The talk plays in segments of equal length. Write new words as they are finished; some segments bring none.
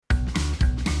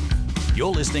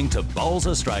You're listening to Bowls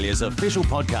Australia's official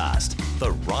podcast,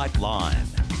 The Right Line,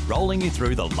 rolling you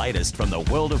through the latest from the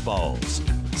world of bowls.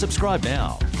 Subscribe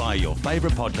now via your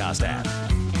favourite podcast app.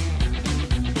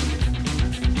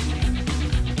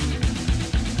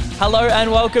 Hello and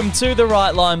welcome to The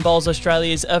Right Line, Bowls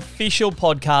Australia's official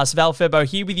podcast. Febbo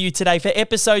here with you today for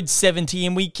episode 70,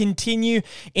 and we continue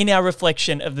in our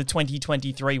reflection of the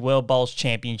 2023 World Bowls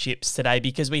Championships today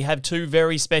because we have two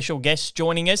very special guests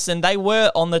joining us, and they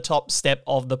were on the top step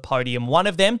of the podium. One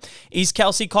of them is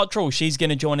Kelsey Cottrell. She's going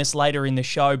to join us later in the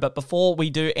show, but before we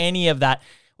do any of that,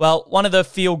 well, one of the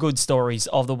feel-good stories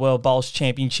of the World Bowls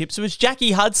Championships was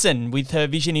Jackie Hudson with her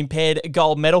vision-impaired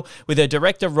gold medal with her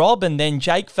director, Rob, and then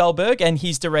Jake Felberg and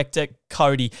his director,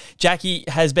 Cody. Jackie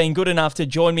has been good enough to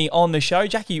join me on the show.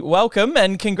 Jackie, welcome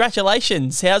and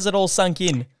congratulations. How's it all sunk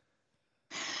in?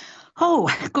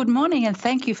 Oh, good morning and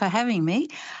thank you for having me.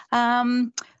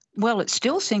 Well, it's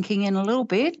still sinking in a little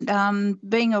bit.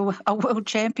 Being a world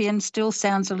champion still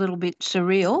sounds a little bit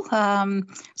surreal.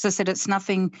 As I said, it's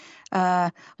nothing.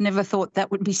 Never thought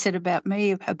that would be said about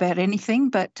me, about anything,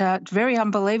 but it's very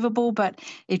unbelievable, but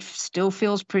it still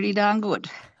feels pretty darn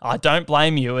good. I don't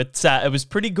blame you. It was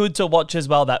pretty good to watch as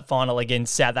well, that final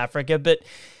against South Africa, but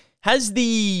has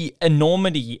the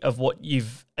enormity of what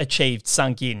you've achieved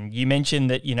sunk in? You mentioned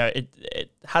that,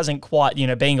 it hasn't quite,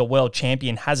 being a world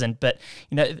champion hasn't, but,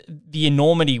 the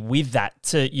enormity with that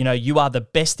to, you are the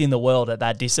best in the world at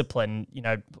that discipline.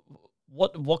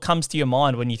 What comes to your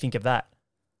mind when you think of that?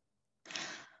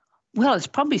 Well, it's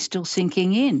probably still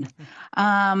sinking in.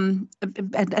 And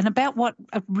about what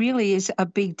really is a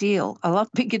big deal, a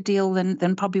lot bigger deal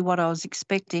than probably what I was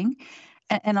expecting.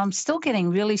 And I'm still getting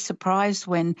really surprised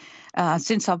when,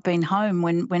 since I've been home,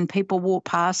 when people walk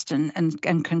past and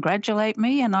congratulate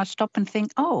me, and I stop and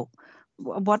think, oh,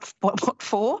 what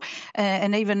for?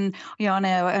 And even on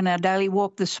our daily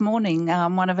walk this morning,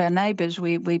 one of our neighbours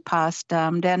we passed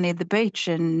down near the beach,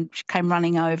 and she came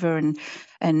running over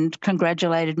and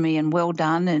congratulated me and well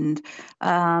done. And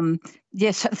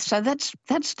yes, so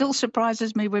that still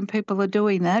surprises me when people are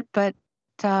doing that. But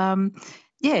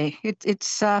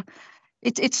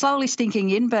It's slowly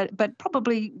stinking in, but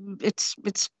probably it's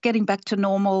getting back to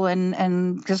normal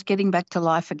and just getting back to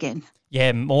life again.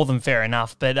 Yeah, more than fair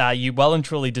enough. But you well and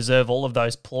truly deserve all of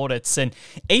those plaudits, and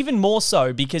even more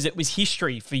so because it was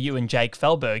history for you and Jake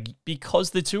Felberg,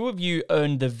 because the two of you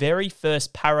earned the very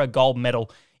first para gold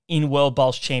medal in World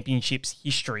Bowls Championships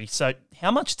history. So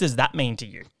how much does that mean to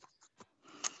you?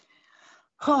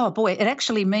 Oh, boy, it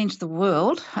actually means the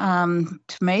world to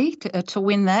me to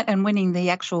win that, and winning the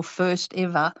actual first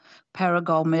ever para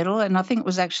gold medal. And I think it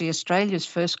was actually Australia's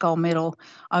first gold medal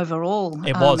overall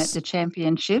It was. at the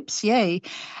championships. Yay.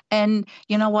 And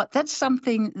you know what? That's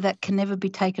something that can never be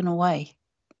taken away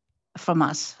from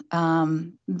us.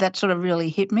 That sort of really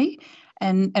hit me.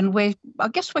 And I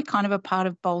guess we're kind of a part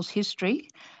of bowls history.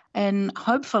 And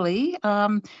hopefully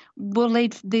we'll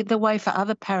lead the way for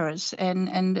other paras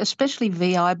and especially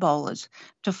VI bowlers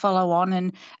to follow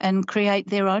on and create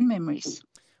their own memories.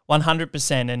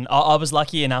 100%. And I was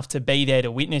lucky enough to be there to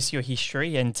witness your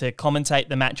history and to commentate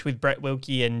the match with Brett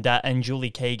Wilkie and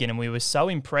Julie Keegan. And we were so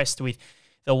impressed with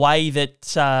the way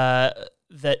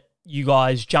that you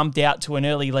guys jumped out to an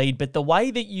early lead, but the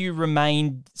way that you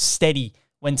remained steady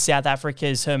when South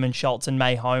Africa's Herman Schultz and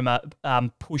May Homer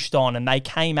pushed on, and they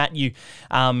came at you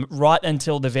right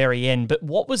until the very end. But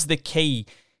what was the key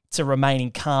to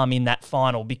remaining calm in that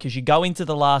final? Because you go into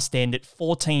the last end at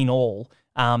 14 all.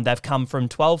 They've come from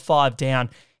 12-5 down.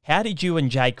 How did you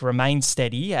and Jake remain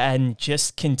steady and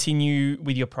just continue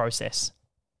with your process?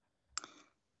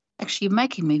 Actually, you're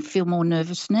making me feel more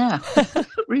nervous now,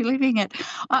 reliving it.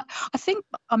 I think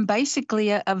I'm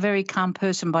basically a very calm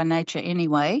person by nature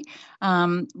anyway.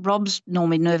 Rob's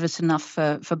normally nervous enough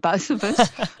for both of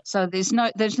us, so there's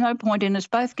no point in us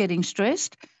both getting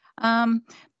stressed. And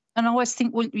I always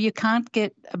think, well, you can't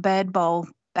get a bad bowl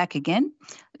back again,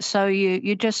 so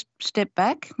you just step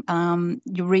back,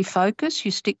 you refocus,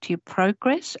 you stick to your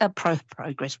process,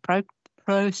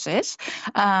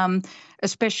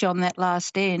 especially on that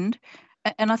last end.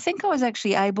 And I think I was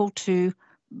actually able to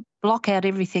block out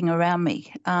everything around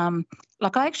me.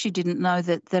 Like I actually didn't know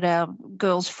that our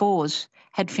girls' fours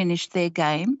had finished their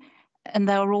game, and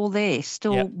they were all there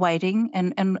still waiting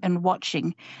and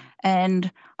watching.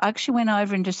 And I actually went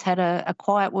over and just had a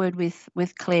quiet word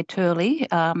with Claire Turley,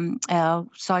 our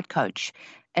side coach.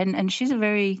 And she's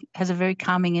has a very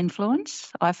calming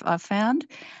influence, I've found.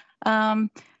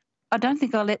 I don't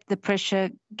think I let the pressure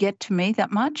get to me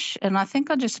that much, and I think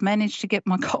I just managed to get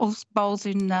my bowls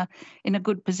in a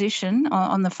good position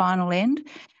on the final end.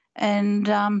 And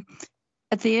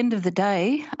at the end of the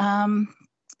day,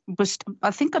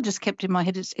 I think I just kept in my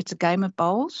head, it's a game of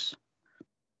bowls.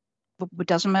 It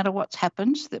doesn't matter what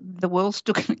happens. The world's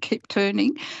still going to keep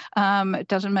turning. It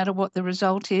doesn't matter what the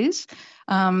result is.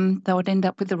 They would end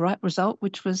up with the right result,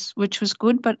 which was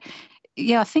good. But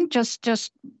yeah, I think just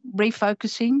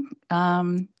refocusing,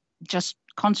 just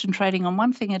concentrating on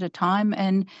one thing at a time,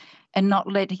 and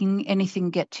not letting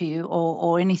anything get to you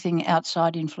or anything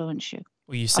outside influence you.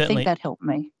 Well, I think that helped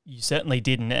me. You certainly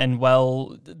didn't. And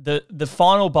well, the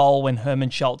final bowl when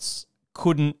Herman Schultz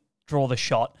couldn't draw the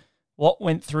shot, what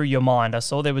went through your mind? I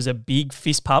saw there was a big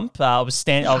fist pump. I was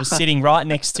sitting right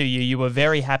next to you. You were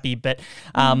very happy, but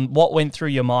what went through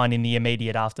your mind in the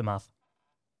immediate aftermath?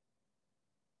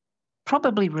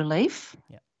 Probably relief.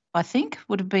 Yeah. I think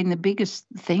would have been the biggest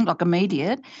thing, like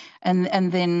immediate,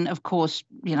 and then of course,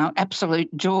 absolute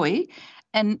joy,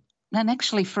 and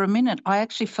actually for a minute I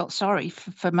actually felt sorry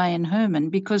for May and Herman,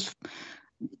 because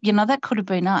that could have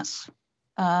been us,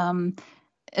 and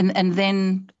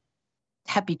then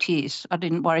happy tears. I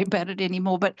didn't worry about it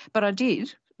anymore, but I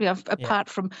did. Apart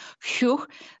from, phew,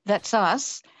 that's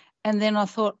us. And then I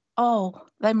thought, oh,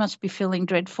 they must be feeling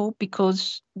dreadful,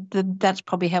 because that's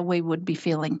probably how we would be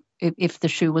feeling if the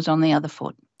shoe was on the other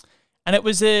foot. And it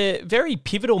was a very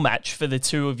pivotal match for the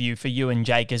two of you, for you and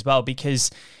Jake as well, because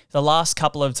the last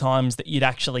couple of times that you'd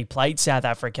actually played South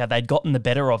Africa, they'd gotten the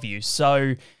better of you.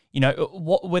 So,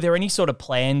 what were there any sort of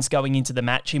plans going into the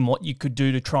match in what you could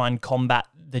do to try and combat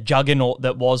the juggernaut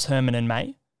that was Herman and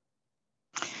May?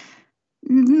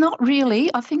 Not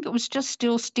really. I think it was just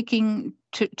still sticking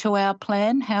to our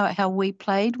plan, how we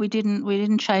played. We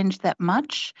didn't change that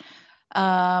much.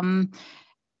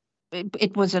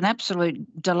 It was an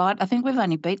absolute delight. I think we've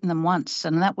only beaten them once,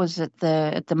 and that was at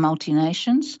the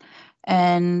Multi-Nations.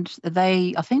 And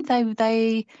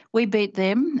we beat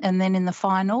them, and then in the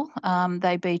final,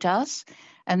 they beat us.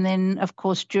 And then, of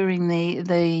course, during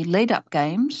the lead-up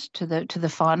games to the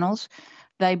finals,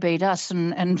 they beat us.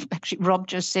 And actually, Rob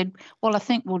just said, "Well, I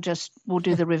think we'll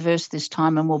do the reverse this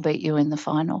time, and we'll beat you in the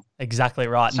final." Exactly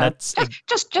right. So and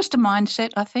that's just a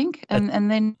mindset, I think, and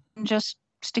then just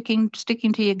sticking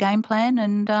to your game plan,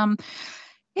 and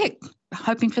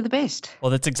hoping for the best. Well,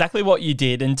 that's exactly what you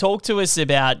did. And talk to us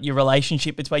about your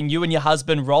relationship between you and your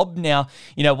husband, Rob. Now,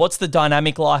 what's the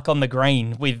dynamic like on the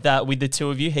green with the two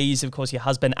of you? He's, of course, your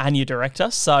husband and your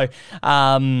director. So,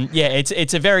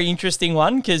 it's a very interesting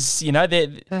one, because,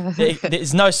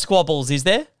 there's no squabbles, is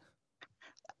there?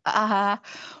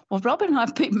 Well, Rob and I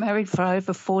have been married for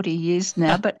over 40 years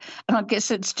now, and I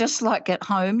guess it's just like at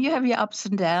home. You have your ups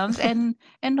and downs, and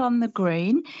on the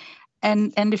green.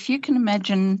 And if you can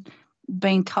imagine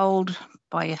being told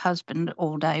by your husband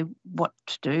all day what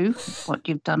to do, what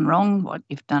you've done wrong, what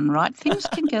you've done right, things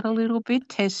can get a little bit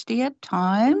testy at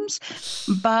times.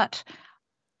 But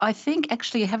I think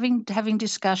actually having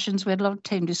discussions, we had a lot of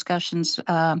team discussions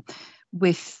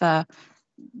with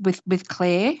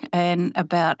Claire, and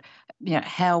about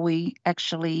how we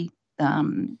actually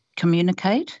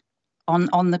communicate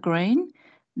on the green.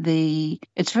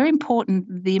 It's very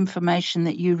important, the information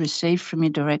that you receive from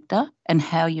your director and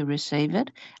how you receive it.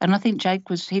 And I think Jake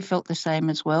he felt the same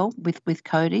as well with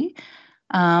Cody.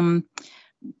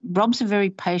 Rob's a very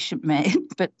patient man,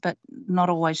 but not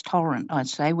always tolerant, I'd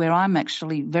say, where I'm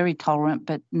actually very tolerant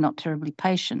but not terribly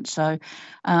patient. So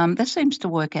that seems to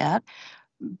work out.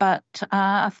 But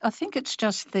I think it's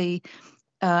just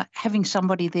having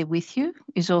somebody there with you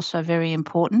is also very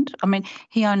important. I mean,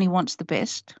 he only wants the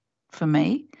best for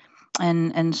me,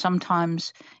 and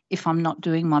sometimes if I'm not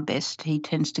doing my best, he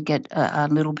tends to get a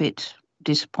little bit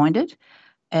disappointed,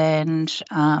 and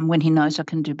when he knows I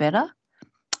can do better.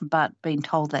 But being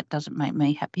told that doesn't make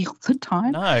me happy all the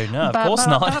time. No, of course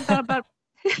not.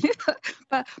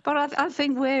 But I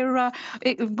think we're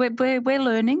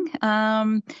learning,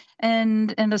 and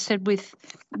I said with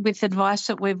advice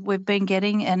that we've been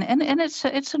getting, and it's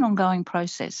an ongoing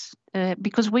process,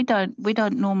 because we don't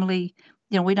normally,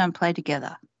 we don't play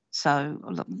together, so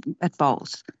at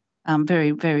bowls,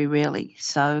 very, very rarely.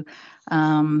 So,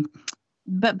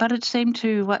 but it seemed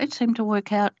to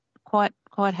work out quite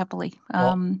happily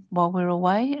while we're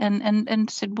away, and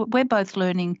said we're both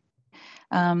learning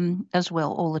as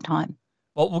well all the time.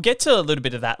 Well, we'll get to a little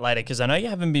bit of that later, because I know you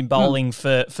haven't been bowling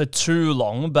for too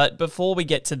long. But before we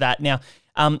get to that, now,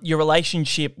 your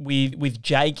relationship with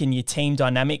Jake and your team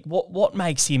dynamic, what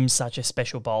makes him such a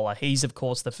special bowler? He's, of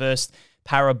course, the first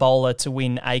para bowler to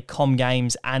win a Com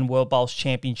Games and World Bowls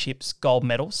Championships gold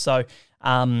medal. So,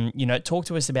 talk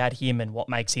to us about him and what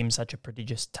makes him such a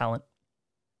prodigious talent.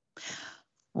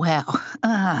 Wow.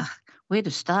 where to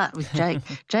start with Jake.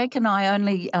 Jake and I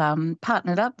only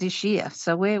partnered up this year,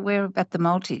 so we're at the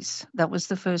multis. That was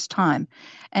the first time,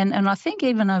 and I think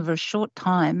even over a short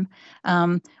time,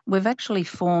 we've actually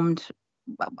formed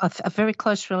a very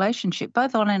close relationship,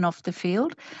 both on and off the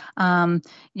field.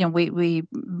 We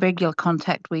regular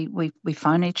contact. We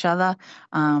phone each other.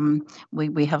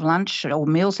 We have lunch or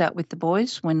meals out with the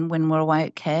boys when we're away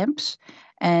at camps,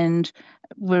 and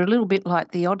we're a little bit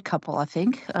like the odd couple, I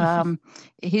think.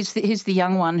 He's the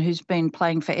young one who's been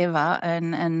playing forever,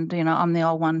 and I'm the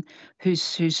old one who's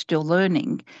still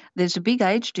learning. There's a big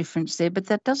age difference there, but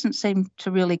that doesn't seem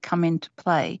to really come into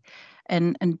play.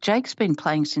 And Jake's been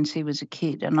playing since he was a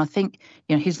kid, and I think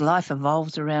his life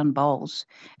evolves around bowls,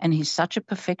 and he's such a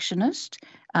perfectionist.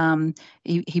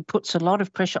 He puts a lot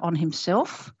of pressure on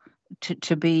himself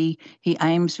to be. He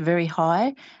aims very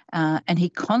high, and he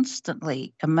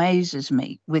constantly amazes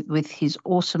me with his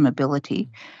awesome ability.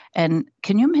 And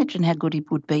can you imagine how good he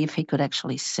would be if he could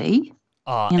actually see?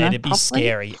 Oh, it'd be properly?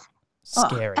 scary.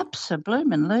 Scary. Oh,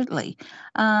 absolutely.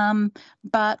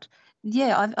 But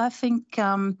yeah, I think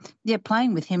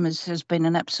playing with him has been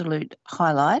an absolute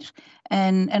highlight,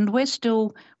 and we're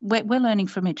learning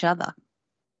from each other,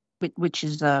 which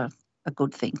is a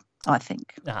good thing, I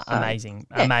think. Amazing.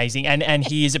 And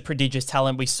he is a prodigious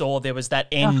talent. We saw there was that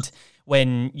end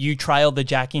when you trailed the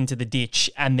Jack into the ditch,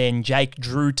 and then Jake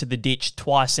drew to the ditch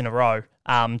twice in a row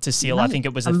to seal. I think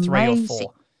it was a 3 or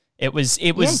 4. It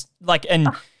was like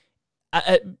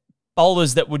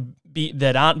bowlers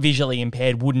that aren't visually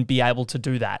impaired wouldn't be able to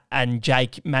do that. And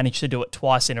Jake managed to do it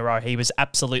twice in a row. He was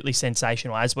absolutely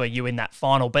sensational, as were you in that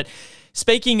final. But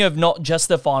speaking of not just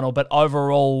the final, but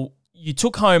overall, you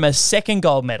took home a second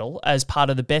gold medal as part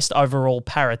of the best overall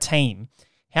para team.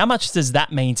 How much does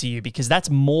that mean to you? Because that's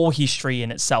more history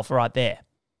in itself right there.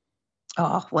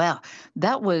 Oh, wow.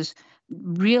 That was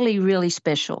really, really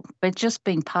special. But just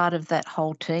being part of that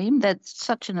whole team, that's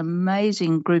such an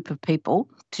amazing group of people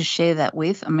to share that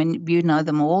with. I mean, you know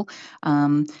them all.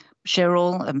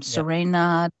 Cheryl,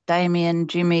 Serena, Damien,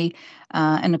 Jimmy,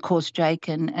 and of course Jake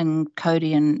and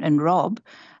Cody and Rob.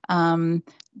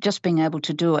 Just being able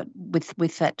to do it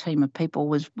with that team of people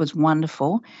was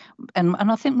wonderful. And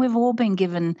I think we've all been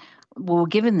given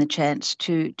the chance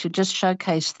to just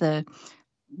showcase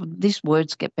these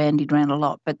words get bandied around a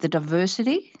lot, but the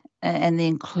diversity and the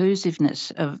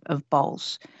inclusiveness of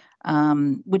bowls,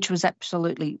 which was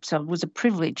absolutely, so it was a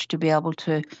privilege to be able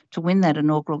to win that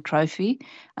inaugural trophy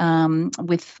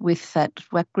with that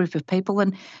group of people.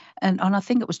 And I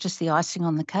think it was just the icing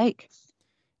on the cake.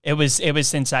 It was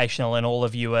sensational, and all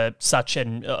of you are such,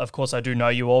 and of course I do know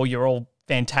you all. You're all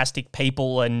fantastic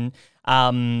people, and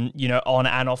on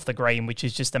and off the green, which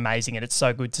is just amazing, and it's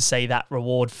so good to see that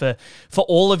reward for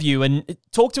all of you. And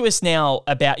talk to us now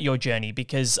about your journey,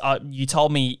 because you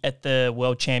told me at the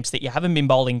World Champs that you haven't been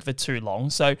bowling for too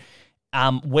long. So,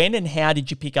 when and how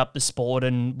did you pick up the sport,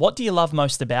 and what do you love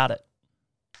most about it?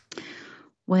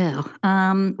 Well,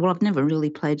 I've never really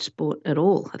played sport at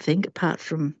all, I think, apart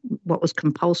from what was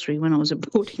compulsory when I was at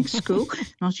boarding school.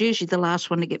 I was usually the last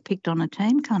one to get picked on a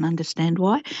team. Can't understand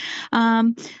why.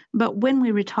 But when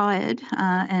we retired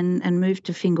and moved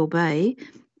to Fingal Bay,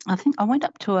 I think I went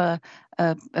up to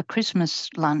a Christmas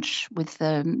lunch with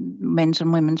the men's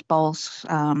and women's bowls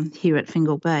here at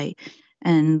Fingal Bay.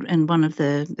 And one of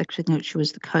actually she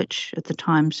was the coach at the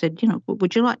time, said,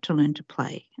 would you like to learn to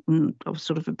play? And I was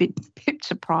sort of a bit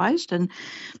surprised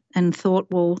and thought,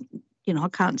 well, I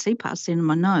can't see past the end of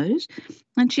my nose.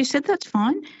 And she said, that's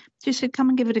fine. She said, come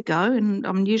and give it a go. And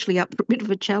I'm usually up for a bit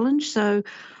of a challenge. So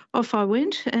off I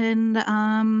went. And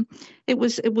it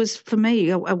was for me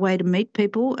a way to meet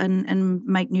people and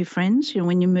make new friends,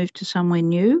 when you move to somewhere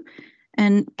new.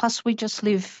 And plus, we just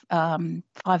live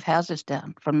 5 houses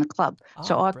down from the club,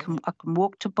 so I can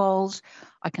walk to bowls.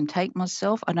 I can take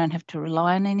myself. I don't have to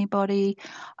rely on anybody.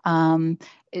 I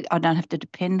don't have to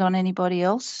depend on anybody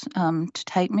else to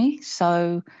take me.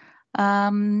 So,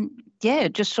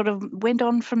 it just sort of went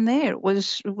on from there. It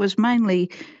was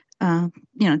mainly,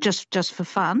 just for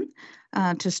fun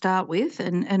to start with,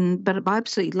 but I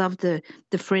absolutely loved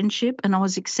the friendship, and I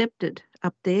was accepted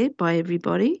up there by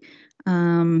everybody.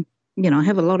 I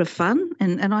have a lot of fun,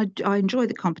 and I enjoy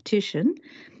the competition,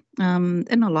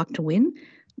 and I like to win,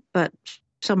 but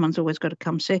someone's always got to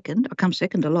come second. I come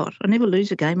second a lot. I never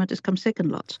lose a game. I just come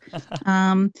second lots.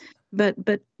 But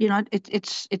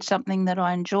it's something that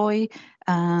I enjoy.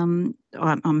 I'm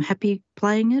happy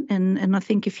playing it, and I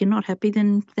think if you're not happy,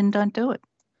 then don't do it.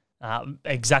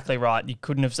 Exactly right. I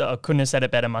couldn't have said it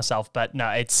better myself. But no,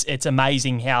 it's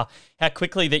amazing how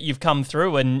quickly that you've come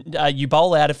through, and you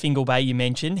bowl out of Fingal Bay. You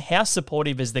mentioned how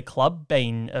supportive has the club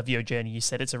been of your journey. You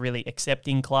said it's a really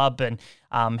accepting club, and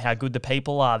how good the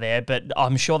people are there. But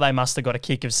I'm sure they must have got a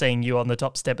kick of seeing you on the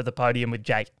top step of the podium with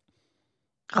Jake.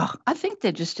 Oh, I think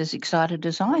they're just as excited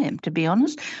as I am, to be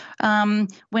honest. When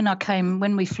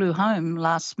we flew home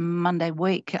last Monday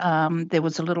week, there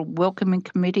was a little welcoming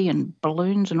committee and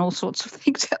balloons and all sorts of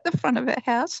things out the front of our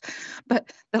house.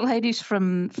 But the ladies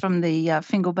from the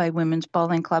Fingal Bay Women's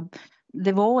Bowling Club,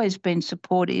 they've always been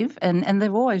supportive and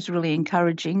they're always really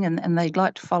encouraging and they'd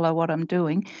like to follow what I'm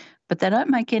doing. But they don't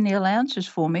make any allowances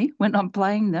for me when I'm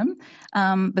playing them.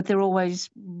 But they're always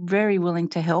very willing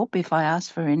to help if I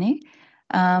ask for any.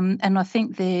 And I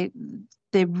think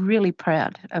they're really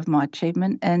proud of my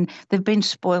achievement, and they've been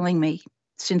spoiling me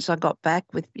since I got back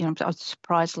with, I was a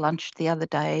surprise lunch the other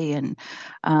day, and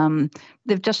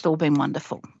they've just all been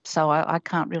wonderful. So I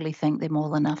can't really thank them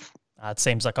all enough. It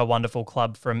seems like a wonderful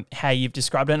club from how you've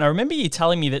described it. And I remember you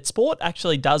telling me that sport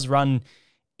actually does run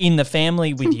in the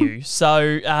family with you.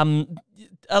 So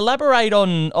elaborate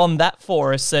on that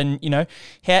for us, and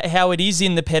how it is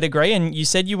in the pedigree. And you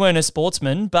said you weren't a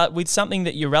sportsman, but with something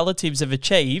that your relatives have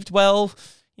achieved, well,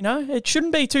 it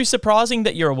shouldn't be too surprising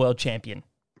that you're a world champion.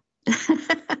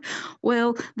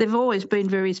 Well, they've always been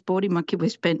very sporty.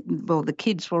 The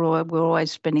kids were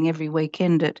always spending every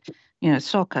weekend at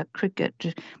soccer,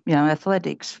 cricket,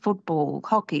 athletics, football,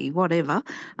 hockey, whatever.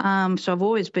 So I've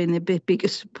always been their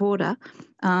biggest supporter.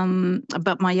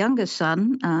 But my youngest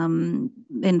son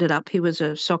he was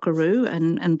a Socceroo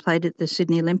and played at the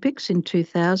Sydney Olympics in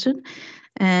 2000.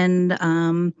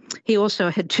 And he also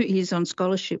had 2 years on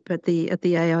scholarship at the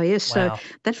AIS. Wow. So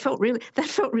that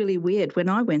felt really weird when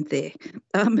I went there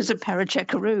as a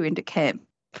para-Jackaroo into camp.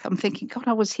 I'm thinking, God,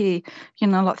 I was here,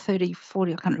 like 30,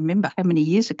 40, I can't remember how many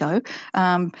years ago,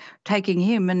 taking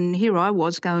him, and here I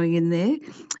was going in there.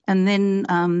 And then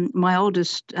my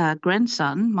oldest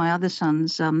grandson, my other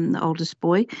son's oldest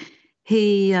boy,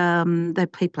 he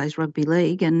plays rugby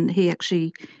league, and he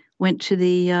actually went to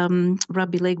the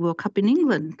Rugby League World Cup in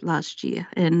England last year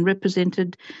and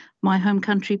represented my home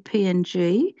country,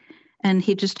 PNG. And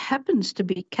he just happens to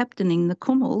be captaining the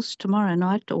Kummels tomorrow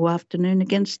night or afternoon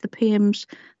against the PM's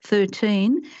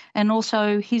 13. And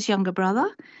also his younger brother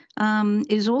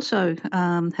has also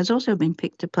been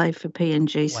picked to play for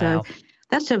PNG. Wow. So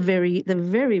that's a very,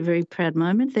 very proud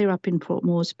moment. They're up in Port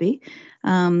Moresby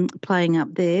playing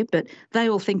up there. But they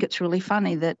all think it's really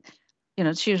funny that,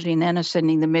 it's usually Nana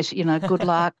sending the message, good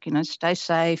luck, stay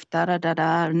safe,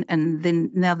 da-da-da-da. And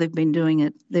then now they've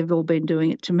all been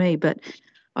doing it to me. But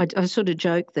I sort of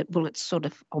joke that, well, it's sort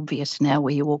of obvious now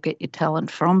where you all get your talent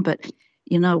from, but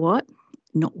you know what?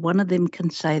 Not one of them can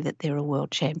say that they're a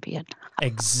world champion.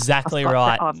 Exactly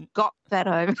right. I've got that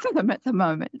over them at the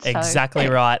moment. Exactly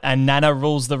right. And Nana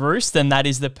rules the roost, and that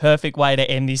is the perfect way to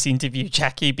end this interview,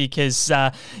 Jackie, because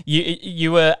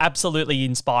you were absolutely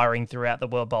inspiring throughout the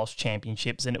World Bowls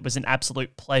Championships, and it was an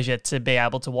absolute pleasure to be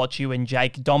able to watch you and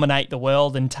Jake dominate the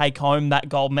world and take home that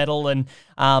gold medal. And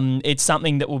it's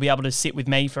something that will be able to sit with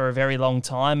me for a very long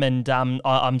time, and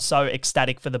I'm so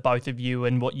ecstatic for the both of you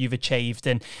and what you've achieved,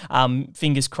 and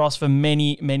fingers crossed for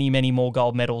many, many, many more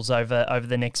gold medals over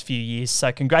the next few years.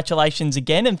 So congratulations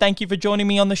again, and thank you for joining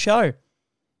me on the show.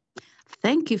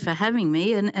 Thank you for having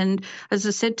me. And as I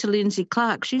said to Lindsay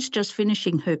Clark, she's just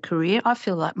finishing her career. I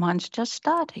feel like mine's just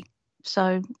starting.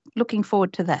 So looking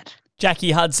forward to that.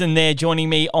 Jackie Hudson there joining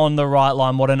me on the right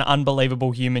line. What an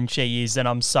unbelievable human she is, and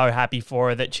I'm so happy for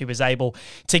her that she was able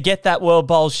to get that World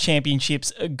Bowls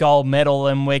Championships gold medal,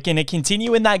 and we're going to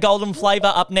continue in that golden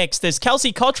flavour up next as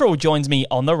Kelsey Cottrell joins me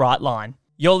on the right line.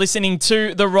 You're listening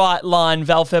to The Right Line.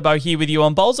 Val Febbo here with you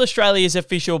on Bowls Australia's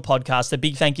official podcast. A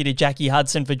big thank you to Jackie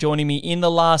Hudson for joining me in the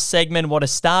last segment. What a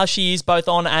star she is, both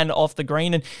on and off the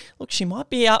green. And look, she might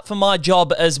be out for my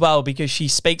job as well because she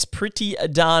speaks pretty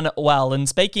darn well. And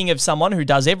speaking of someone who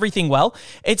does everything well,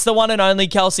 it's the one and only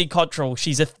Kelsey Cottrell.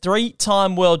 She's a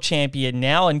 3-time world champion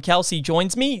now, and Kelsey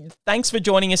joins me. Thanks for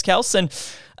joining us, Kels,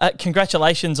 and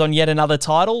congratulations on yet another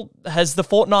title. Has the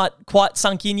fortnight quite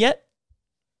sunk in yet?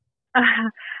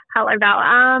 Hello, Val.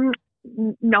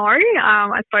 No,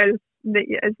 I suppose that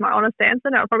is my honest answer.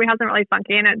 No, it probably hasn't really sunk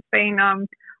in. It's been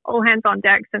all hands on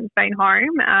deck since being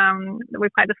home. We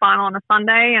played the final on a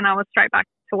Sunday, and I was straight back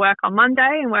to work on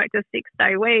Monday and worked a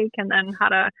 6-day week, and then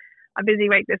had a busy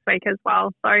week this week as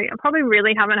well. So I probably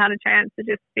really haven't had a chance to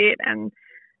just sit and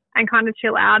kind of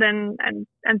chill out and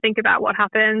think about what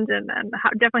happened, and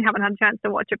definitely haven't had a chance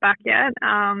to watch it back yet.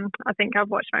 I think I've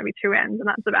watched maybe 2 ends, and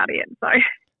that's about it. So.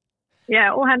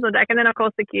 yeah, all hands on deck. And then, of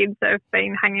course, the kids have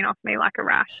been hanging off me like a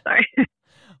rash. So.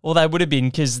 Well, they would have been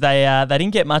because they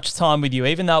didn't get much time with you,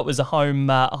 even though it was a home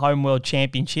World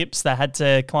Championships. They had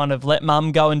to kind of let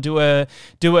Mum go and do her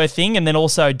thing, and then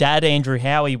also Dad Andrew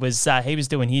Howie was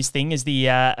doing his thing as the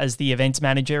events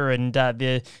manager and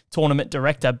the tournament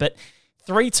director. But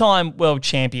 3-time world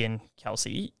champion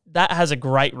Kelsey, that has a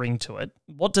great ring to it.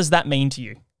 What does that mean to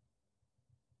you?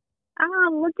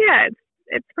 Look, yeah,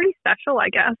 it's pretty special, I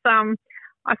guess.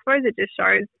 I suppose it just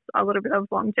shows a little bit of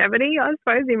longevity. I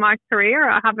suppose in my career,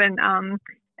 I haven't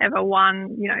ever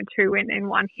won, 2 in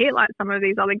one hit like some of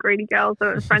these other greedy girls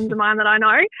or friends of mine that I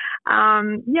know.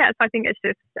 So I think it's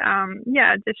just,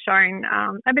 just showing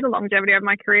a bit of longevity of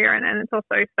my career, and it's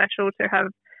also special to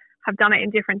have done it in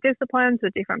different disciplines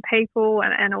with different people,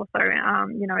 and also,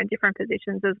 in different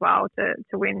positions as well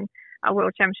to win a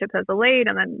world championship as a lead,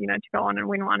 and then, to go on and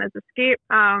win one as a skip.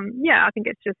 I think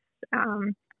it's just,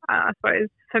 I suppose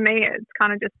for me, it's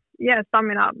kind of just,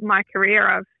 summing up my career.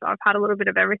 I've had a little bit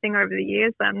of everything over the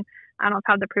years, and I've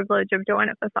had the privilege of doing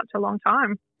it for such a long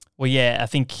time. Well, yeah, I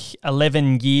think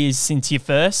 11 years since you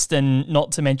first, and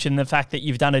not to mention the fact that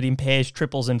you've done it in pairs,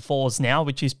 triples and fours now,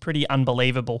 which is pretty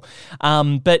unbelievable.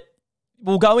 But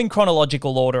we'll go in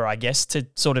chronological order, I guess, to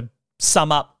sort of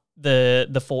sum up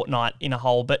the fortnight in a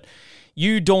whole. But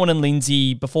you, Dawn and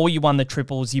Lindsay, before you won the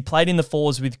triples, you played in the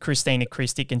fours with Christina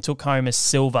Christic and took home a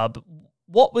silver. But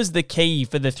what was the key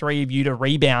for the three of you to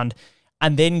rebound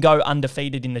and then go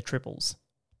undefeated in the triples?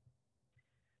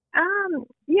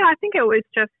 I think it was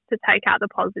just to take out the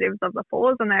positives of the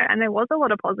fours, and there was a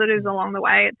lot of positives along the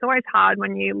way. It's always hard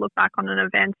when you look back on an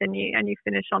event and you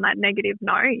finish on that negative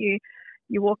note.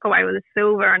 You walk away with a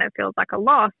silver and it feels like a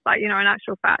loss, but in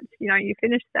actual fact, you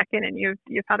finished second and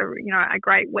you've had a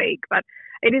great week. But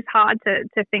it is hard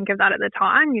to think of that at the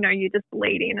time. You just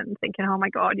lead in and thinking, oh my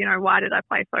God, why did I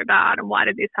play so bad, and why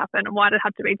did this happen, and why did it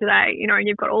have to be today? And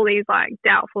you've got all these like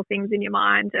doubtful things in your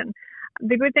mind. And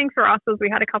the good thing for us was we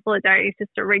had a couple of days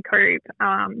just to recoup,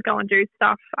 go and do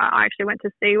stuff. I actually went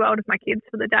to SeaWorld with my kids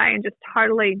for the day and just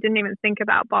totally didn't even think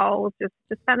about bowls, just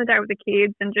spent the day with the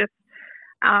kids and just,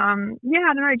 I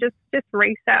don't know, just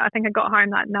reset. I think I got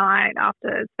home that night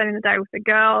after spending the day with the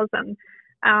girls, and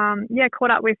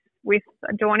caught up with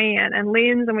Dawnie and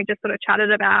Linz, and we just sort of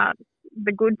chatted about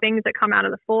the good things that come out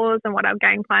of the fours and what our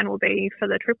game plan will be for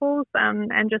the triples,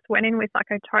 and just went in with like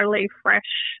a totally fresh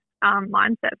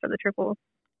mindset for the triples.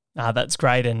 That's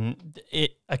great. And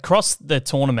across the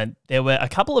tournament, there were a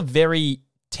couple of very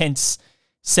tense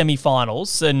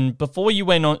semi-finals. And before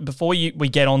we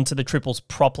get on to the triples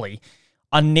properly,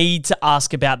 I need to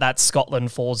ask about that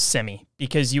Scotland fours semi,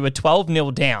 because you were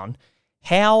 12-0 down.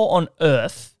 How on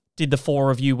earth did the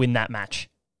four of you win that match?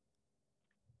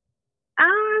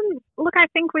 Look, I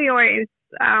think we always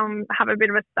have a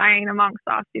bit of a saying amongst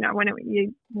us,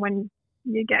 when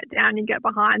you get down, you get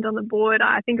behind on the board.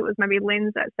 I think it was maybe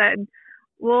Linz that said,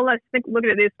 well, let's look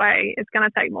at it this way. It's going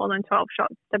to take more than 12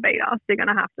 shots to beat us. You're going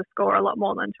to have to score a lot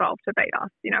more than 12 to beat us.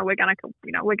 We're going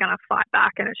to fight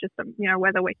back, and it's just,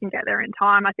 whether we can get there in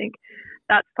time. I think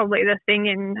that's probably the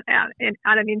thing at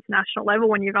an international level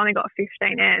when you've only got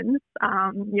 15 ends.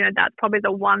 That's probably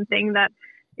the one thing that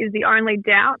is the only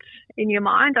doubt in your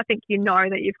mind. I think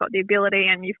that you've got the ability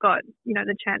and you've got,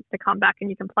 the chance to come back and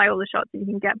you can play all the shots and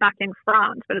you can get back in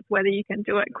front, but it's whether you can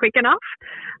do it quick enough.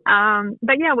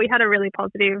 We had a really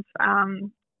positive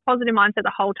mindset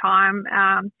the whole time.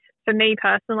 For me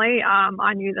personally,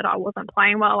 I knew that I wasn't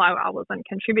playing well. I wasn't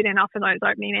contributing enough in those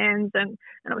opening ends, and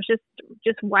I was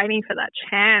just waiting for that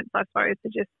chance, I suppose, to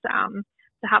just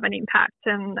to have an impact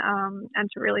and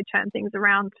to really turn things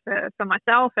around for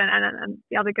myself and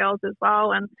the other girls as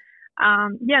well. And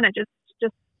it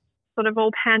just sort of all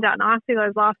panned out nicely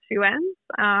those last few ends.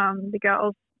 The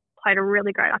girls played a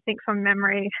really great, I think from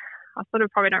memory, I sort of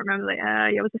probably don't remember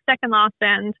it was the second last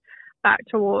end back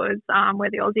towards where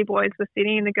the Aussie boys were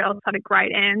sitting. The girls had a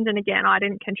great end, and again, I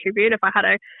didn't contribute. If I had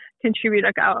to contribute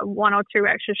like one or two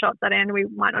extra shots that end, we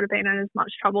might not have been in as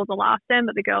much trouble the last end,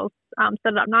 but the girls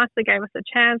set it up nicely, gave us a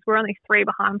chance. We're only 3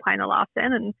 behind playing the last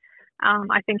end, and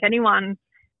I think anyone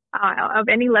of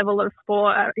any level of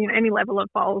sport, any level of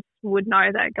bowls would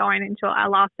know that going into our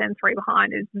last end 3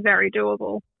 behind is very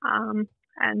doable.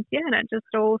 And it just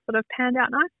all sort of panned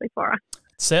out nicely for us.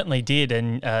 Certainly did,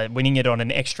 and winning it on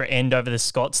an extra end over the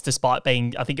Scots, despite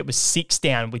being, I think it was 6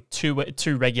 down with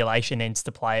two regulation ends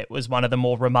to play. It was one of the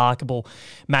more remarkable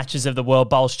matches of the World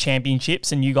Bowls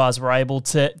Championships, and you guys were able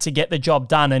to get the job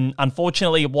done. And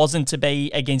unfortunately, it wasn't to be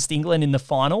against England in the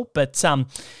final. But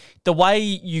the way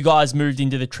you guys moved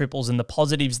into the triples and the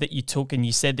positives that you took, and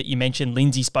you said that you mentioned,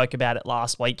 Lindsay spoke about it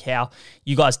last week, how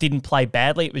you guys didn't play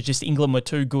badly. It was just England were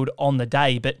too good on the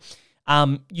day. But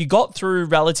you got through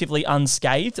relatively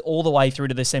unscathed all the way through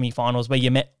to the semi-finals where you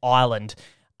met Ireland.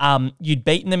 You'd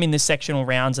beaten them in the sectional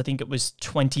rounds. I think it was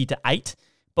 20-8.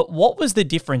 But what was the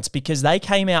difference? Because they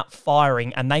came out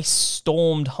firing and they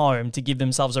stormed home to give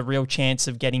themselves a real chance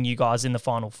of getting you guys in the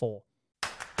Final Four.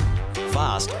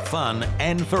 Fast, fun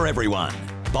and for everyone.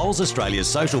 Bowls Australia's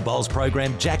social bowls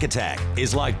program Jack Attack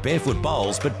is like barefoot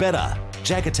bowls but better.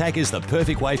 Jack Attack is the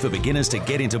perfect way for beginners to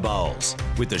get into bowls,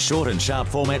 with the short and sharp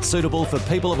format suitable for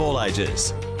people of all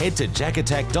ages. Head to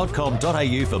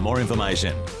jackattack.com.au for more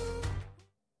information.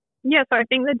 Yeah, so I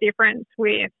think the difference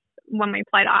with when we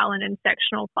played Ireland in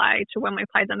sectional play to when we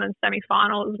played them in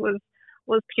semi-finals was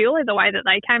purely the way that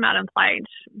they came out and played.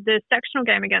 The sectional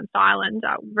game against Ireland,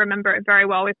 I remember it very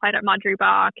well. We played at Mudgee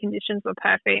Bar. Conditions were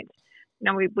perfect.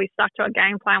 We stuck to our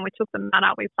game plan. We took the mat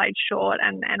up. We played short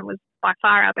and it was by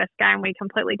far our best game. We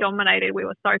completely dominated. We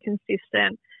were so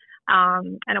consistent.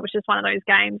 And it was just one of those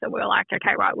games that we were like,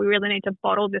 okay, right, we really need to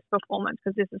bottle this performance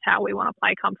because this is how we want to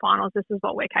play come finals. This is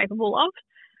what we're capable of.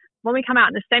 When we come out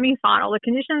in the semi-final, the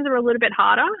conditions are a little bit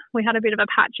harder. We had a bit of a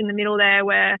patch in the middle there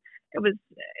where it was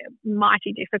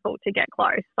mighty difficult to get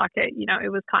close.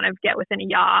 It was kind of get within a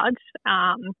yard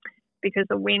because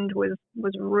the wind was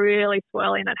really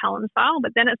swirling at Helensvale.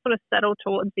 But then it sort of settled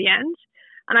towards the end.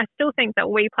 And I still think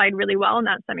that we played really well in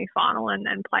that semi-final and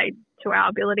played to our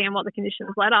ability and what the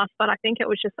conditions led us. But I think it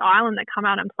was just Ireland that come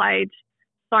out and played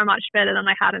so much better than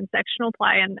they had in sectional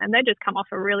play. And they just come off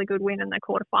a really good win in the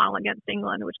quarterfinal against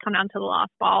England, which come down to the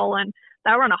last bowl. And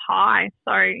they were on a high.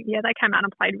 So, yeah, they came out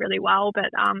and played really well. But,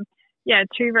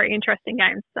 two very interesting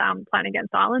games playing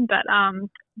against Ireland. But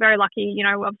very lucky,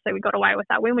 obviously we got away with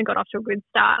that win. We got off to a good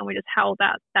start and we just held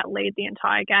that lead the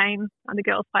entire game. And the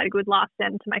girls played a good last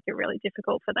end to make it really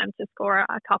difficult for them to score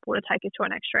a couple to take it to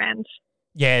an extra end.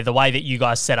 Yeah, the way that you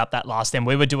guys set up that last end,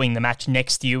 we were doing the match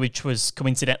next to you, which was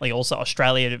coincidentally also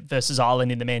Australia versus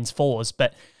Ireland in the men's fours.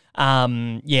 But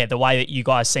the way that you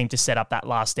guys seemed to set up that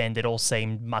last end, it all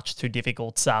seemed much too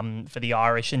difficult for the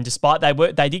Irish. And despite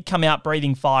they did come out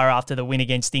breathing fire after the win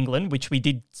against England, which we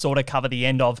did sort of cover the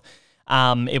end of.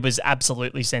 It was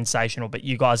absolutely sensational. But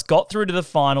you guys got through to the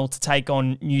final to take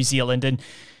on New Zealand, and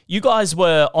you guys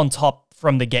were on top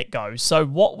from the get-go. So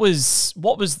what were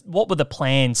the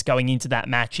plans going into that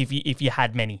match if you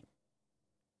had many?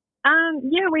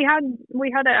 We had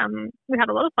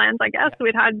a lot of plans, I guess.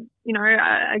 We'd had,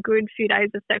 a good few days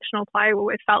of sectional play where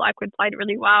we felt like we'd played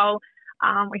really well.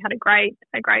 We had a great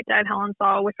day at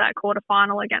Helensvale with that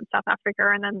quarterfinal against South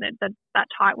Africa and then that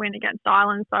tight win against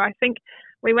Ireland. So I think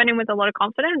we went in with a lot of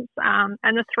confidence. And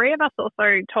the three of us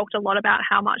also talked a lot about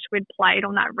how much we'd played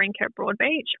on that rink at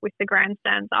Broadbeach with the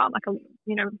grandstands up,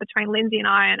 between Lindsay and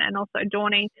I and also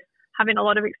Dawny, having a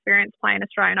lot of experience playing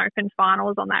Australian Open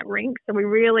finals on that rink. So we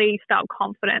really felt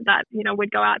confident that,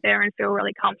 we'd go out there and feel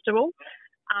really comfortable.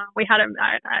 We had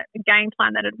a game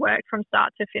plan that had worked from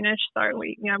start to finish. So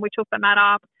we took the mat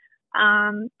up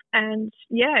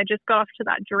just got off to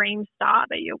that dream start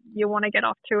that you want to get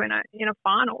off to in a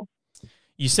final.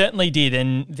 You certainly did.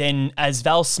 And then as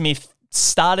Val Smith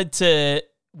started to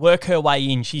work her way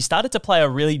in, she started to play a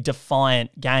really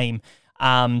defiant game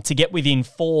to get within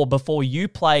 4 before you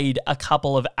played a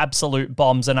couple of absolute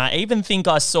bombs. And I even think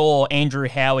I saw Andrew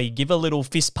Howie give a little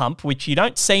fist pump, which you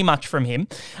don't see much from him.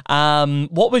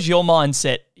 What was your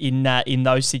mindset in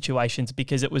those situations?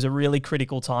 Because it was a really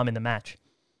critical time in the match.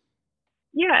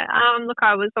 Yeah,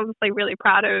 I was obviously really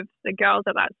proud of the girls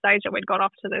at that stage that we'd got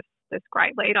off to this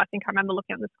great lead. I think I remember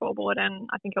looking at the scoreboard and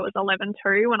I think it was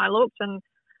 11-2 when I looked and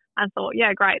thought,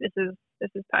 yeah, great, this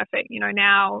is perfect.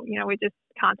 Now, we just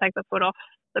can't take the foot off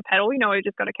the pedal. We've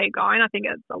just got to keep going. I think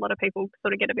it's a lot of people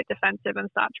sort of get a bit defensive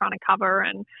and start trying to cover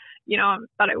and,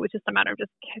 but it was just a matter of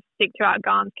just stick to our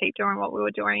guns, keep doing what we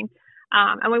were doing.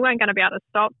 And we weren't going to be able to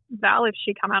stop Val if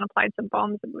she come out and played some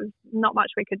bombs. It was not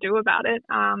much we could do about it.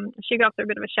 She got off to a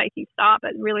bit of a shaky start,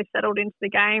 but really settled into the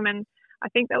game. And I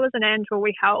think there was an end where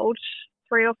we held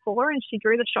 3 or 4 and she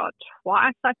drew the shot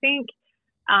twice, I think.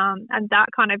 And that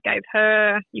kind of gave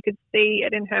her, you could see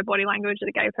it in her body language, that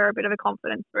it gave her a bit of a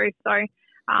confidence boost. So,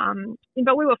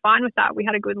 but we were fine with that. We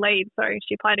had a good lead. So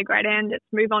she played a great end. It's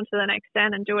move on to the next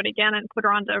end and do it again and put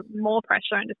her under more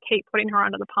pressure and just keep putting her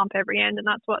under the pump every end. And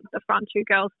that's what the front 2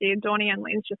 girls did. Dawny and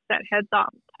Lynn's just set heads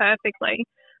up perfectly.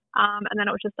 And then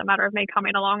it was just a matter of me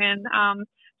coming along and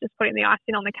just putting the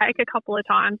icing on the cake a couple of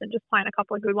times and just playing a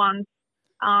couple of good ones.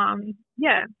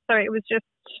 So it was just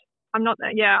I'm not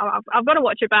there. Yeah, I've got to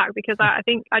watch it back because I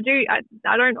think I do.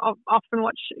 I don't often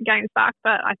watch games back,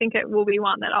 but I think it will be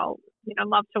one that I'll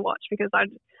love to watch because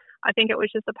I think it was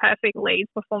just a perfect lead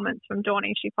performance from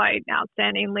Dawnie. She played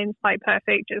outstanding. Lynn's played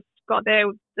perfect. Just got there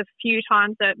the few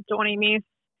times that Dawnie missed.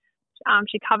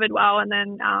 She covered well, and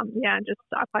then I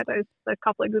played those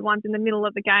couple of good ones in the middle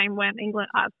of the game when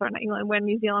when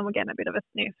New Zealand were getting a bit of a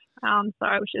sniff. So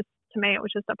it was just, to me, it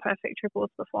was just a perfect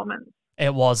triples performance.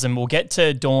 It was, and we'll get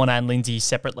to Dawn and Lindsay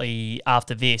separately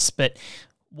after this. But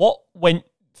what went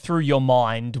through your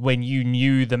mind when you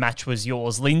knew the match was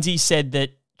yours? Lindsay said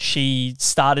that she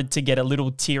started to get a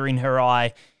little tear in her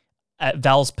eye at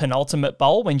Val's penultimate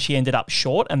bowl when she ended up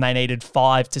short and they needed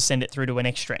 5 to send it through to an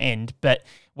extra end. But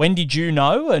when did you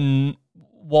know, and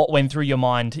what went through your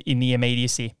mind in the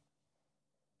immediacy?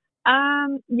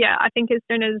 I think as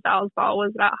soon as Val's bowl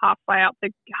was about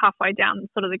halfway down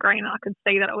sort of the green, I could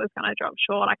see that it was going to drop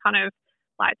short. I kind of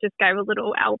just gave a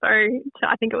little elbow to,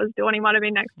 I think it was Dawnie might have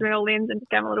been next to me or Lynn's, and just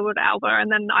gave a little bit of elbow,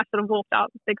 and then I sort of walked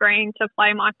up the green to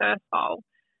play my first bowl.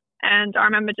 And I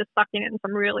remember just sucking in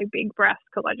some really big breaths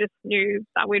because I just knew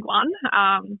that we'd won.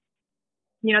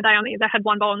 They had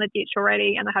one bowl in the ditch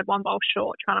already, and they had one bowl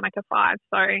short trying to make a 5.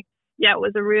 So yeah, it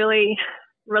was a really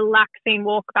relaxing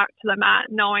walk back to the mat,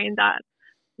 knowing that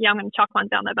Young and chuck one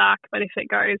down the back, but if it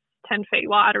goes 10 feet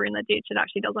wide or in the ditch, it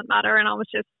actually doesn't matter. And I was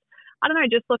just,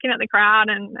 just looking at the crowd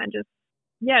and just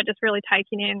really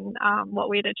taking in what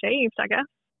we'd achieved, I guess.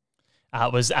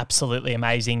 It was absolutely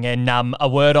amazing. And a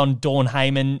word on Dawn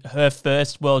Heyman, her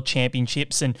first World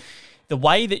Championships, and the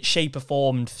way that she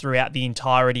performed throughout the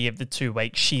entirety of the 2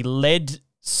 weeks. She led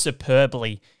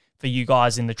superbly for you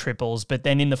guys in the triples, but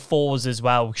then in the 4s as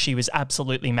well, she was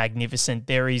absolutely magnificent.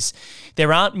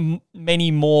 There aren't many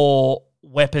more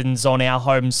weapons on our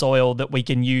home soil that we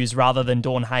can use rather than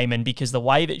Dawn Heyman, because the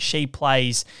way that she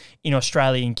plays in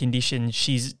Australian conditions,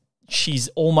 she's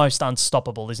almost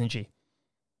unstoppable, isn't she?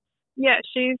 Yeah,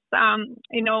 she's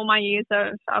in all my years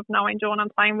of knowing Dawn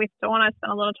and playing with Dawn, I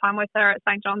spent a lot of time with her at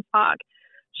St. John's Park.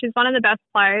 She's one of the best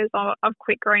players of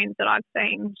quick greens that I've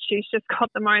seen. She's just got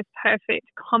the most perfect,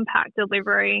 compact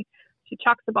delivery. She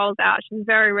chucks the balls out. She's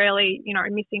very rarely,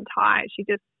 missing tight. She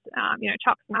just,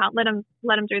 chucks them out, let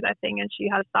them do their thing, and she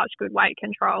has such good weight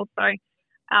control. So,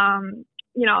 I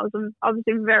was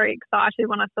obviously very excited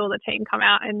when I saw the team come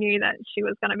out and knew that she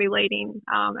was going to be leading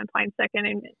and playing second.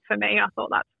 And for me, I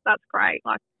thought that's great.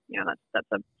 That's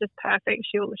just perfect.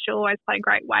 She'll always play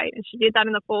great weight, and she did that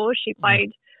in the 4s. She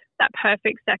played that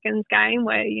perfect seconds game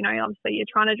where, obviously you're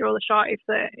trying to draw the shot if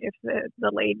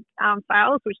the lead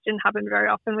fails, which didn't happen very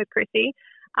often with Chrissy,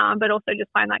 but also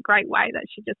just playing that great way that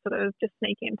she just sort of just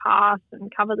sneak in past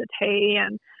and cover the tee.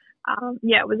 And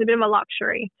it was a bit of a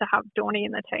luxury to have Dawnie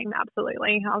in the team,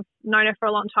 absolutely. I've known her for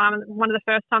a long time, and one of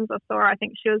the first times I saw her, I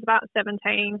think she was about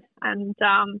 17, and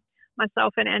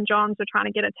myself and Ann Johns were trying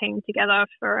to get a team together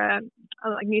for a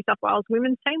New South Wales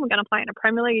women's team. We're going to play in a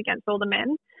Premier League against all the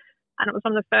men. And it was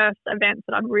one of the first events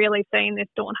that I'd really seen this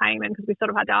Dawn Heyman, because we sort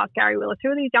of had to ask Gary Willis,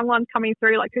 who are these young ones coming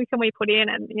through? Who can we put in?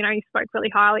 And, he spoke really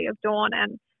highly of Dawn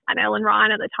and Ellen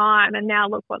Ryan at the time. And now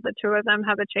look what the two of them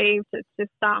have achieved. It's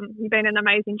just been an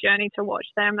amazing journey to watch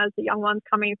them as the young ones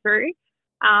coming through.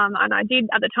 And I did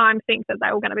at the time think that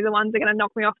they were going to be the ones that are going to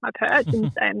knock me off my perch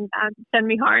and send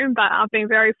me home. But I've been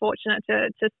very fortunate to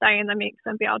stay in the mix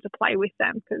and be able to play with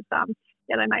them because,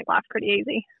 they make life pretty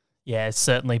easy. Yeah,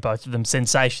 certainly both of them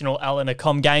sensational. Ellen, a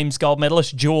Com Games gold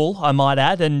medalist, Jewel, I might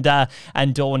add, and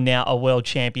Dawn now a world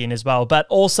champion as well. But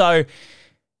also,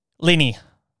 Linny,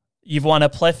 you've won a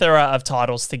plethora of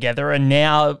titles together, and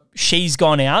now she's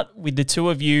gone out with the two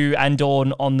of you and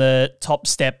Dawn on the top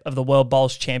step of the World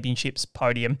Bowls Championships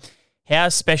podium. How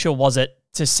special was it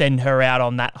to send her out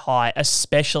on that high,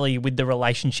 especially with the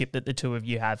relationship that the two of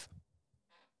you have?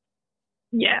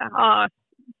 Yeah,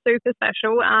 super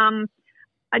special.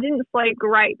 I didn't sleep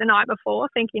great the night before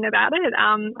thinking about it.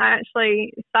 I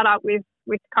actually sat up with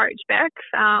Coach Beck,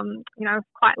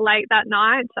 quite late that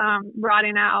night,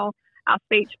 writing our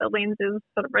speech for Lynn's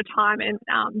sort of retirement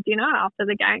dinner after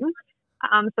the game.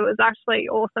 So it was actually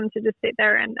awesome to just sit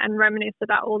there and reminisce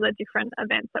about all the different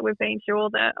events that we've been through, all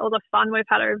the fun we've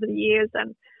had over the years,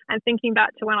 and thinking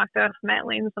back to when I first met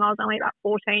Lynn's when I was only about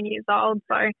 14 years old.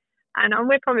 So. And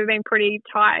we've probably been pretty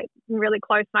tight and really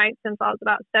close mates since I was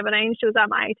about 17. She was at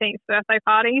my 18th birthday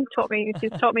party.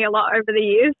 She's taught me a lot over the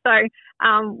years. So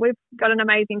we've got an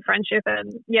amazing friendship.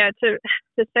 And,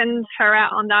 to send her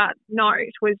out on that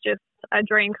note was just a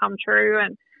dream come true.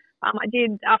 And I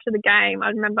did, after the game,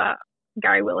 I remember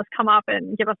Gary Willis come up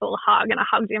and give us all a hug, and I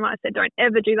hugged him. I said, don't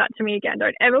ever do that to me again.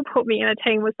 Don't ever put me in a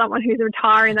team with someone who's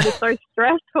retiring. That is so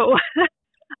stressful.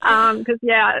 Because,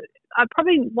 I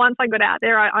probably, once I got out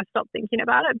there, I stopped thinking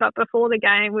about it. But before the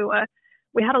game,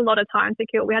 we had a lot of time to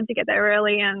kill. We had to get there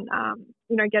early and,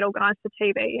 get organised for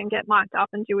TV and get mic'd up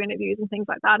and do interviews and things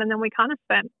like that. And then we kind of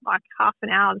spent like half an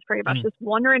hour pretty much just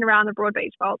wandering around the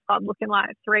Broadbeach Bowls Club looking like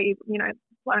three,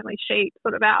 lonely sheep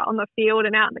sort of out on the field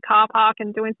and out in the car park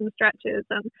and doing some stretches.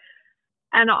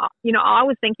 And I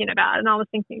was thinking about it, and I was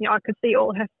thinking, I could see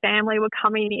all her family were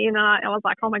coming in, and I was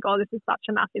like, oh my God, this is such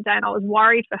a massive day. And I was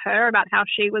worried for her about how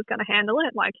she was going to handle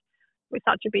it. Like, with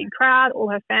such a big crowd, all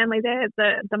her family there,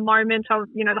 the moment of,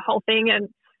 the whole thing.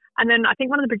 And then I think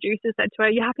one of the producers said to her,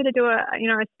 "You happy to do a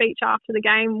speech after the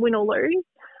game, win or lose?"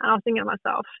 And I was thinking to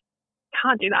myself,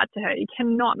 can't do that to her. You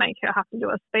cannot make her have to do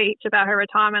a speech about her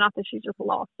retirement after she just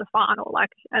lost the final.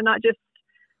 And I just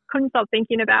couldn't stop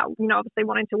thinking about, obviously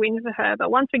wanting to win for her.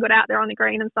 But once we got out there on the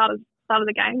green and started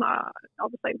the game,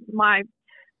 obviously my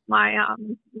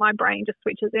brain just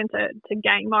switches into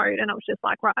game mode, and I was just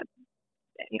like, right,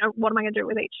 what am I going to do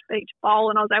with each bowl?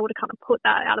 And I was able to kind of put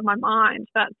that out of my mind.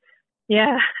 But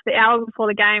yeah, the hour before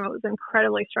the game, it was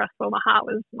incredibly stressful. My heart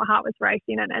was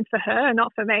racing, and for her,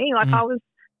 not for me.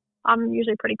 I'm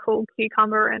usually pretty cool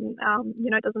cucumber, and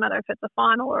it doesn't matter if it's a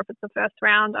final or if it's the first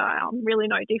round. I'm really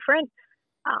no different.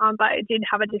 But it did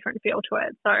have a different feel to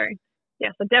it. So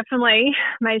yes, I definitely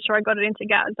made sure I got it into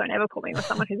Gaz. Don't ever put me with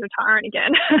someone who's retiring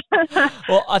again.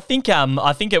 Well, I think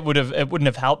it wouldn't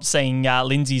have helped seeing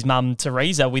Lindsay's mum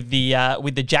Teresa with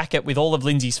the jacket with all of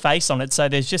Lindsay's face on it. So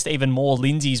there's just even more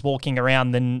Lindsays walking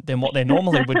around than what there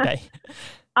normally would be.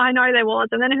 I know there was,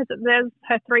 and then there's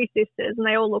her three sisters, and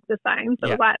they all look the same. So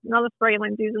it was like another three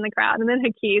Lindsays in the crowd, and then her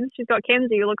kids. She's got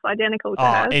Kenzie, who looks identical to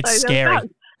her. It's scary.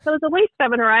 There was at least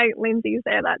 7 or 8 Lindsays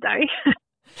there that day.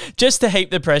 Just to heap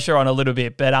the pressure on a little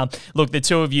bit. But look, the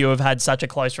two of you have had such a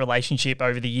close relationship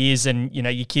over the years, and,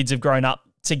 your kids have grown up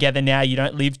together now. You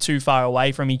don't live too far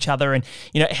away from each other. And,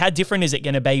 how different is it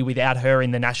going to be without her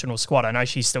in the national squad? I know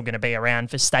she's still going to be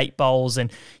around for state bowls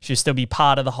and she'll still be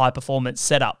part of the high performance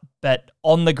setup. But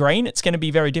on the green, it's going to be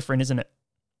very different, isn't it?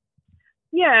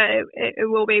 Yeah, it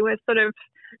will be. We've sort of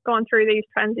gone through these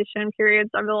transition periods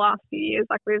over the last few years.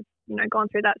 Like we've, gone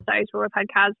through that stage where we've had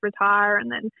Kaz retire,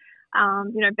 and then,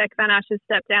 Beck Van Ash has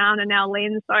stepped down, and now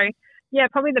Lynn. So, yeah,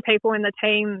 probably the people in the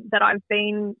team that I've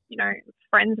been,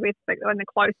 friends with and the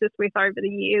closest with over the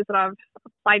years that I've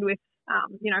played with,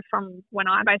 from when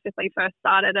I basically first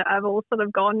started, have all sort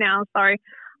of gone now. So I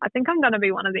think I'm going to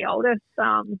be one of the oldest. So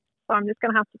I'm just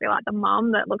going to have to be like the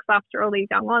mum that looks after all these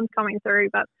young ones coming through.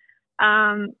 But,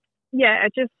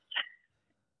 it just,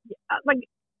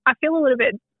 I feel a little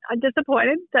bit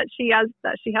disappointed that she has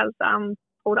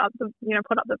put up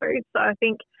the boots. So I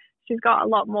think she's got a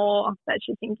lot more that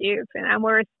she can give, and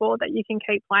we're a sport that you can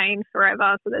keep playing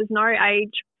forever. So there's no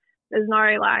age, there's no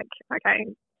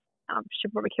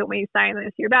she'll probably kill me saying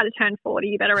this, you're about to turn 40,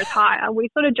 you better retire. We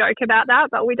sort of joke about that,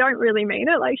 but we don't really mean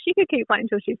it. Like, she could keep playing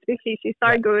until she's 50. She's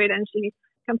so good, and she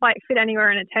can fit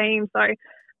anywhere in a team. So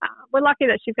we're lucky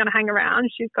that she's going to hang around.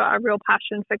 She's got a real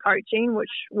passion for coaching,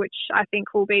 which I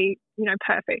think will be,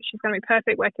 perfect. She's going to be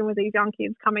perfect working with these young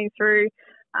kids coming through.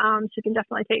 She can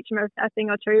definitely teach them a thing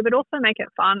or two, but also make it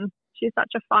fun. She's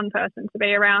such a fun person to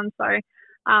be around. So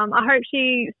I hope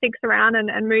she sticks around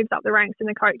and moves up the ranks in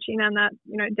the coaching, and that,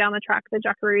 down the track, the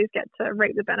Jackaroos get to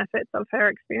reap the benefits of her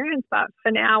experience. But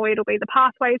for now, it'll be the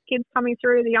Pathways kids coming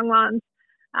through, the young ones,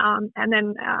 and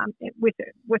then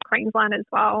with Queensland as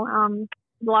well.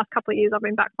 The last couple of years I've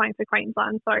been back playing for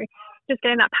Queensland, so just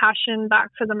getting that passion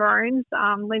back for the Maroons.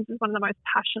 Lynn's is one of the most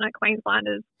passionate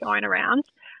Queenslanders going around.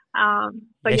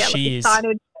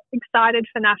 Excited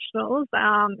for nationals,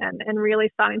 and really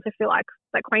starting to feel like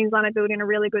that Queensland are building a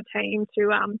really good team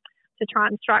to try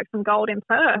and strike some gold in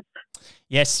Perth.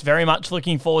 Yes, very much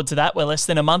looking forward to that. We're less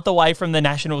than a month away from the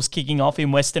nationals kicking off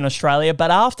in Western Australia,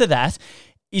 but after that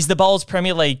is the Bowls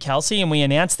Premier League, Kelsey, and we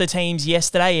announced the teams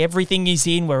yesterday. Everything is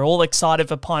in. We're all excited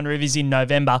for Pine Rivers in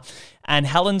November. And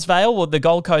Helensvale, or the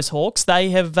Gold Coast Hawks,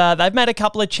 they've made a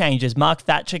couple of changes. Mark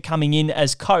Thatcher coming in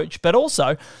as coach, but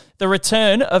also the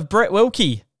return of Brett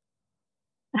Wilkie.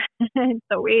 It's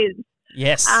a whiz.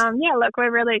 Yes. Look,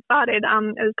 we're really excited. It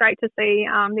was great to see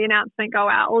the announcement go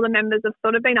out. All the members have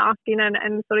sort of been asking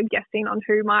and sort of guessing on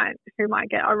who might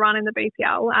get a run in the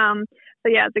BPL.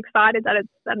 It's excited that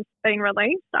it's been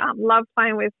released. Love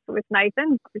playing with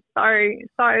Nathan. He's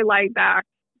so laid back,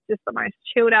 just the most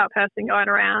chilled out person going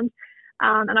around.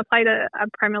 And I played a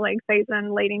Premier League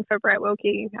season leading for Brett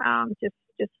Wilkie just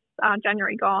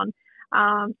January gone,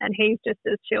 and he's just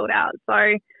as chilled out.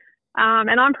 So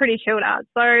And I'm pretty chilled out.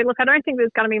 So, look, I don't think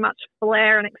there's going to be much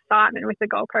flair and excitement with the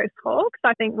Gold Coast Hawks.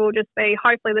 I think we'll just be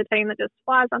hopefully the team that just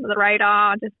flies under the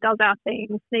radar, just does our thing,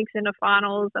 sneaks into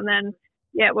finals, and then,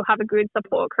 we'll have a good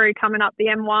support crew coming up the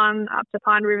M1 up to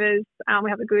Pine Rivers. We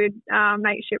have a good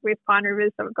mateship with Pine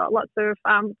Rivers, so we've got lots of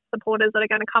supporters that are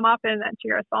going to come up and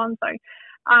cheer us on. So,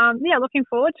 looking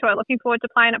forward to it. Looking forward to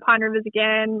playing at Pine Rivers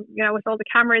again, with all the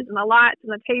cameras and the lights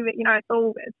and the TV.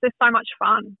 It's just so much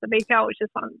fun. The BPL is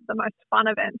just one of the most fun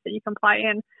events that you can play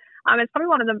in. It's probably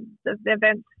one of the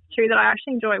events too that I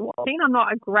actually enjoy watching. I'm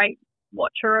not a great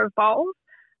watcher of bowls,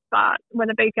 but when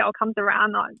the BPL comes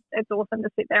around, it's awesome to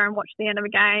sit there and watch the end of a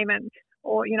game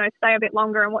or stay a bit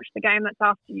longer and watch the game that's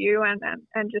after you and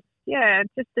just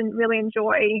really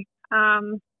enjoy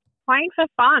playing for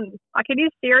fun. Like, it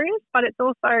is serious, but it's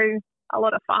also a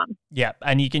lot of fun. Yeah,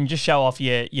 and you can just show off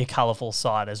your colourful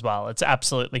side as well. It's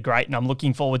absolutely great, and I'm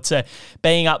looking forward to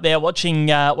being up there watching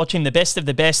the best of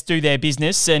the best do their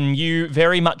business, and you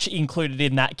very much included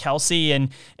in that, Kelsey, and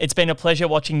it's been a pleasure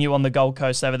watching you on the Gold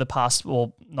Coast over the past,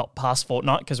 well, not past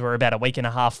fortnight because we're about a week and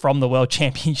a half from the World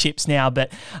Championships now,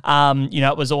 but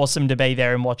it was awesome to be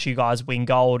there and watch you guys win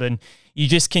gold, and you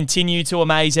just continue to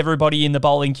amaze everybody in the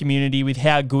bowling community with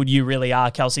how good you really are,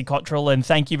 Kelsey Cottrell, and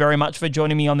thank you very much for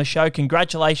joining me on the show.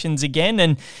 Congratulations again,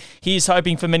 and here's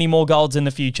hoping for many more golds in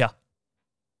the future.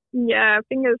 Yeah,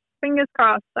 fingers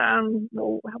crossed.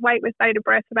 We'll wait with bated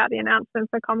breath about the announcement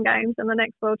for Com Games and the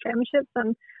next World Championships,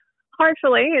 and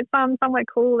hopefully it's somewhere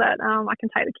cool that I can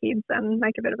take the kids and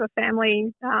make a bit of a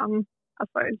family, I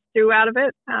suppose, do out of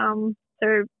it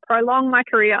to prolong my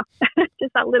career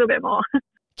just a little bit more.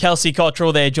 Kelsey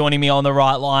Cottrell there joining me on the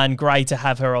right line. Great to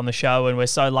have her on the show, and we're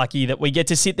so lucky that we get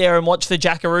to sit there and watch the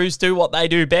Jackaroos do what they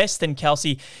do best, and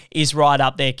Kelsey is right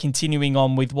up there continuing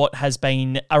on with what has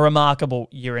been a remarkable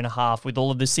year and a half with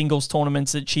all of the singles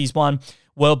tournaments that she's won.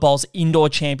 World Bowls Indoor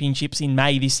Championships in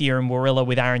May this year in Warilla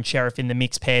with Aaron Sheriff in the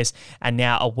mixed pairs, and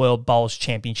now a World Bowls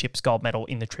Championships gold medal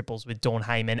in the triples with Dawn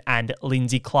Heyman and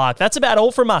Lindsay Clark. That's about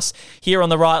all from us here on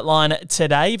The Right Line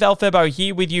today. Val Febbo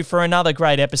here with you for another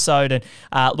great episode,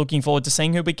 and looking forward to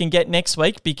seeing who we can get next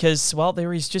week because, well,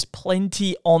 there is just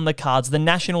plenty on the cards. The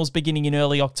Nationals beginning in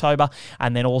early October,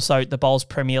 and then also the Bowls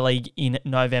Premier League in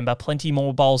November. Plenty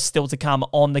more bowls still to come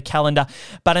on the calendar.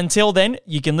 But until then,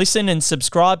 you can listen and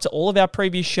subscribe to all of our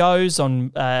previous shows on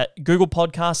Google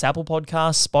Podcasts, Apple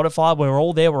Podcasts, Spotify. We're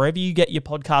all there wherever you get your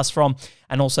podcasts from,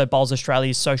 and also Bowls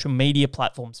Australia's social media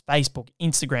platforms, Facebook,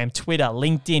 Instagram, Twitter,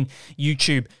 LinkedIn,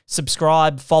 YouTube.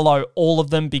 Subscribe, follow all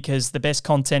of them because the best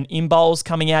content in bowls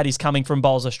coming out is coming from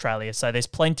Bowls Australia. So there's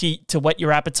plenty to whet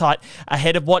your appetite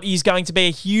ahead of what is going to be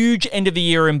a huge end of the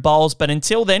year in bowls. But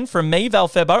until then, from me, Val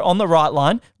Febbo, on The Right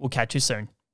Line, we'll catch you soon.